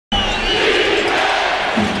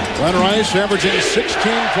Glenn Rice averaging 16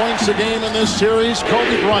 points a game in this series.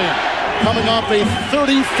 Kobe Bryant coming off a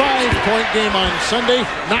 35-point game on Sunday,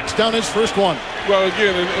 knocks down his first one. Well,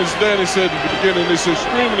 again, as Danny said at the beginning, it's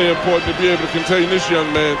extremely important to be able to contain this young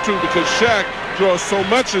man, too, because Shaq draws so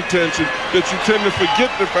much attention that you tend to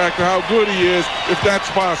forget the fact of how good he is, if that's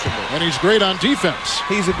possible. And he's great on defense.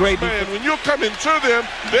 He's a great man. When you're coming to them,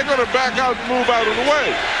 they're going to back out and move out of the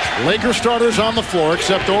way. Laker starters on the floor,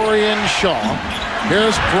 except Horry and Shaw.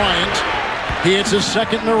 Here's Bryant. He hits his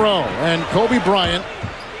second in a row. And Kobe Bryant.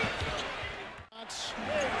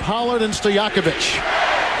 Pollard and Stojakovic.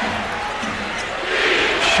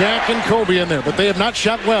 Shaq and Kobe in there, but they have not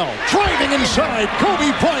shot well. Driving inside,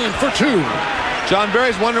 Kobe Bryant for two. John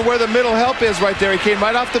Barry's wondering where the middle help is right there. He came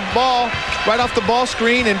right off the ball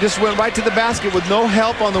screen and just went right to the basket with no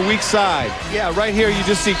help on the weak side. Yeah, right here you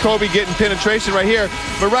just see Kobe getting penetration right here.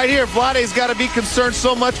 But right here, Vlade's got to be concerned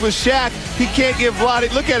so much with Shaq. He can't give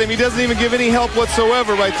Vlade, look at him, he doesn't even give any help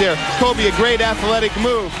whatsoever right there. Kobe, a great athletic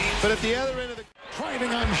move. But at the other end of the...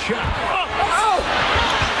 Driving on Shaq.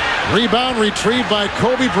 Rebound retrieved by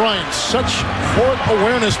Kobe Bryant. Such court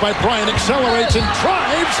awareness by Bryant. Accelerates and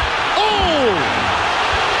drives. Oh!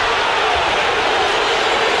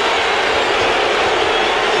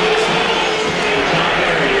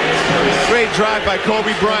 Great drive by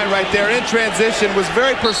Kobe Bryant right there. In transition, was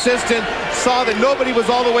very persistent. Saw that nobody was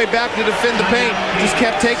all the way back to defend the paint. Just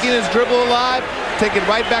kept taking his dribble alive. Take it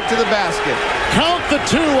right back to the basket. Count the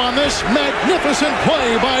two on this magnificent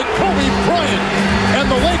play by Kobe Bryant. And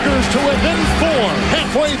the Lakers to within 4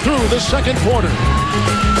 halfway through the second quarter.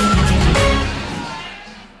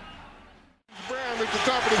 Brown at the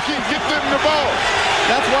top of the key. Get them the ball.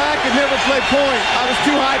 That's why I could never play point. I was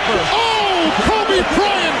too hyper. Oh! Kobe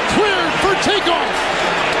Bryant cleared for takeoff.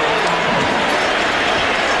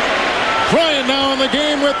 Bryant now in the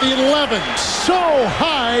game with 11. So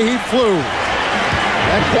high he flew.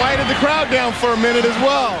 That quieted the crowd down for a minute as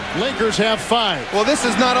well. Lakers have 5. Well, this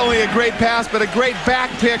is not only a great pass, but a great back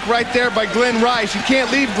pick right there by Glenn Rice. You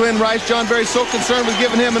can't leave Glenn Rice. John Barry's so concerned with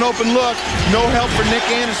giving him an open look. No help for Nick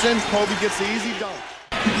Anderson. Kobe gets the easy dunk.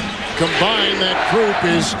 Combined, that group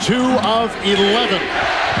is 2 of 11.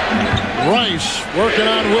 Rice working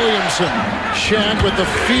on Williamson. Shaq with the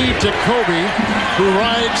feed to Kobe, who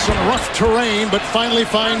rides some rough terrain, but finally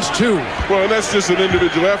finds 2. Well, and that's just an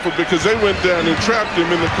individual effort because they went down and trapped him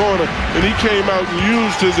in the corner, and he came out and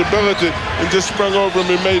used his ability and just sprung over him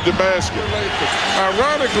and made the basket.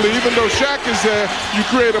 Ironically, even though Shaq is there, you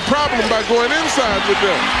create a problem by going inside with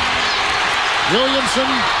them. Williamson,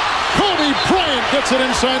 Kobe Bryant gets it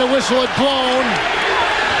inside, a whistle had blown.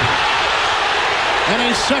 And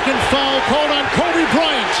a second foul called on Kobe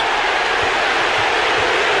Bryant.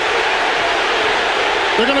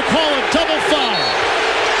 They're going to call a double foul.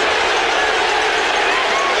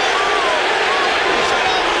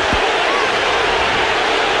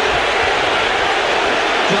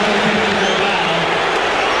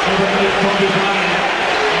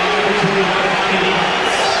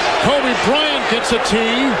 Kobe Bryant gets a T,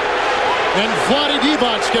 and Vlade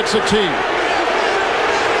Divac gets a T.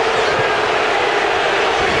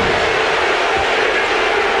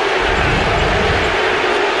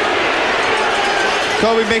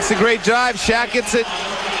 Kobe makes a great drive. Shaq gets it.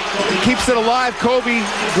 He keeps it alive. Kobe,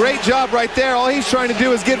 great job right there. All he's trying to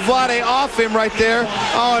do is get Vlade off him right there.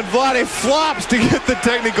 Oh, and Vlade flops to get the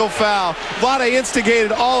technical foul. Vlade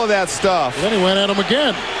instigated all of that stuff. Then he went at him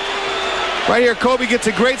again. Right here, Kobe gets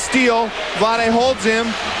a great steal. Vlade holds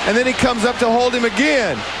him, and then he comes up to hold him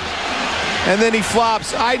again. And then he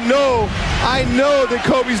flops. I know that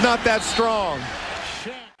Kobe's not that strong.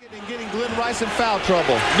 Getting Glenn Rice in foul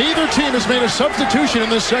trouble. Neither team has made a substitution in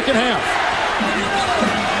the second half.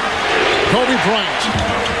 Kobe Bryant.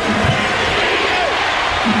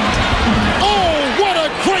 Oh, what a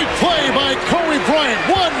great play by Kobe Bryant.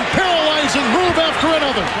 One paralyzing move after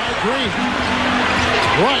another. By Green.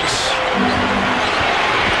 Rice.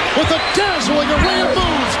 With a dazzling array of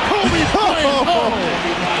moves. Kobe Bryant.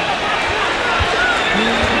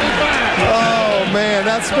 Oh, man,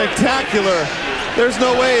 that's spectacular. There's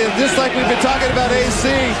no way, just like we've been talking about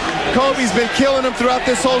AC, Kobe's been killing them throughout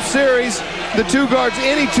this whole series. The two guards,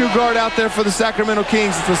 any two guard out there for the Sacramento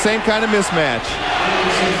Kings, it's the same kind of mismatch.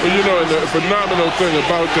 Well, you know, and the phenomenal thing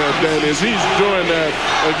about that, Dan, is he's doing that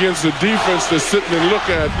against the defense that's sitting and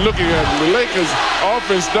looking at him. The Lakers'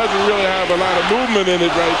 offense doesn't really have a lot of movement in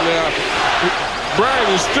it right now.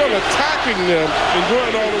 Bryant is still attacking them and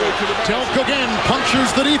going all the way to the basket. Delk again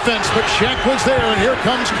punctures the defense, but Shaq was there, and here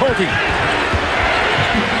comes Kobe.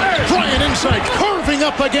 Bryant inside, carving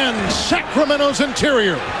up again Sacramento's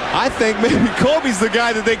interior. I think maybe Kobe's the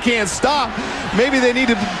guy that they can't stop. maybe they need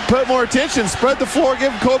to put more attention, spread the floor,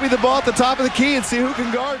 give Kobe the ball at the top of the key and see who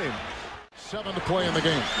can guard him. 7 to play in the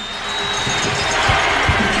game.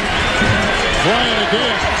 Bryant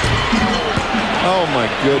again. Oh my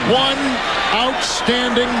goodness. One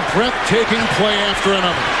outstanding, breathtaking play after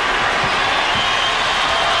another.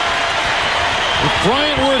 If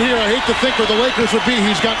Bryant weren't here, I hate to think where the Lakers would be.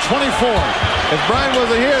 He's got 24. If Bryant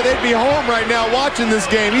wasn't here, they'd be home right now watching this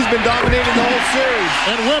game. He's been dominating the whole series.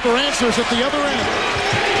 And Webber answers at the other end.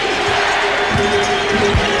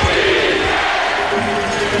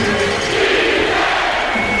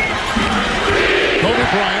 Kobe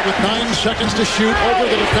Bryant with 9 seconds to shoot over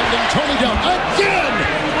the defending Tony down. Again!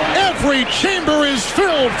 Every chamber is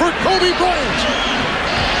filled for Kobe Bryant.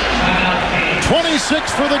 26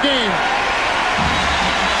 for the game.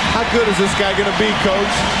 How good is this guy going to be,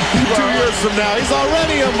 Coach? 2 years from now, he's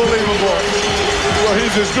already unbelievable. Well,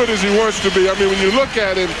 he's as good as he wants to be. I mean, when you look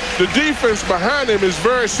at him, the defense behind him is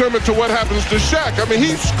very similar to what happens to Shaq. I mean,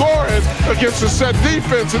 he's scoring against a set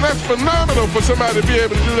defense, and that's phenomenal for somebody to be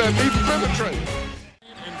able to do that. He penetrates.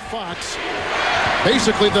 And Fox,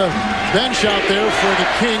 basically the bench out there for the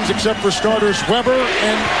Kings, except for starters Webber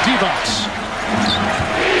and Divac.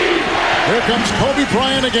 Here comes Kobe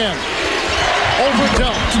Bryant again.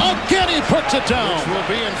 Overdone. Again, he puts it down. Which will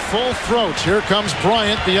be in full throat. Here comes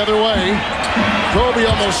Bryant the other way. Kobe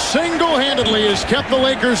almost single-handedly has kept the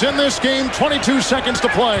Lakers in this game. 22 seconds to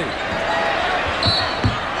play.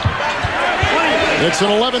 It's an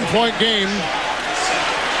 11-point game.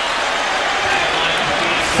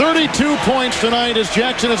 32 points tonight as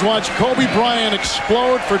Jackson has watched Kobe Bryant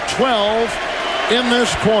explode for 12 in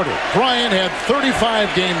this quarter. Bryant had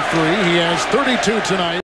 35 game 3. He has 32 tonight.